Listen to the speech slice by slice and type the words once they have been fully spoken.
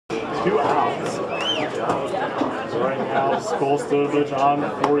2 outs. Right now, Skolstovich on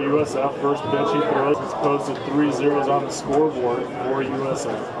for USF. First pitch he throws. It's posted 3 zeros on the scoreboard for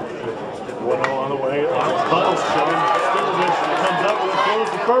USF. 1-0 on the way. Skolstovich comes up and throws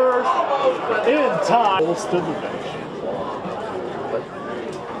to first. In time. Skolstovich.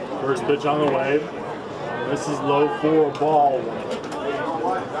 First pitch on the way. This is low for a ball.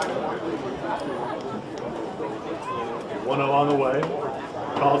 1-0 on the way.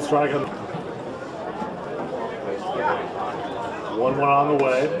 Called strike on 1-1 on the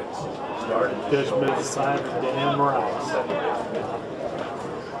way. Pitch mid-assignment to Dan Morales.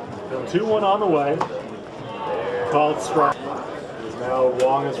 2-1 on the way. Called strike. Now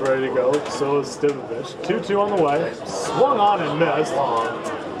Wong is ready to go. So is Stivovich. 2-2 on the way. Swung on and missed.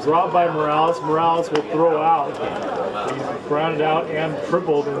 Dropped by Morales. Morales will throw out. He's grounded out and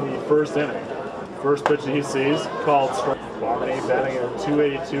tripled in the first inning. First pitch he sees, called strike. Barney batting at a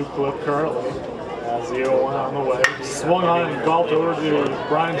 282 clip currently. As the 0-1 on the way. Swung on and golfed over to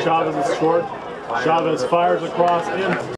Brian Chavez' short. Chavez fires across in.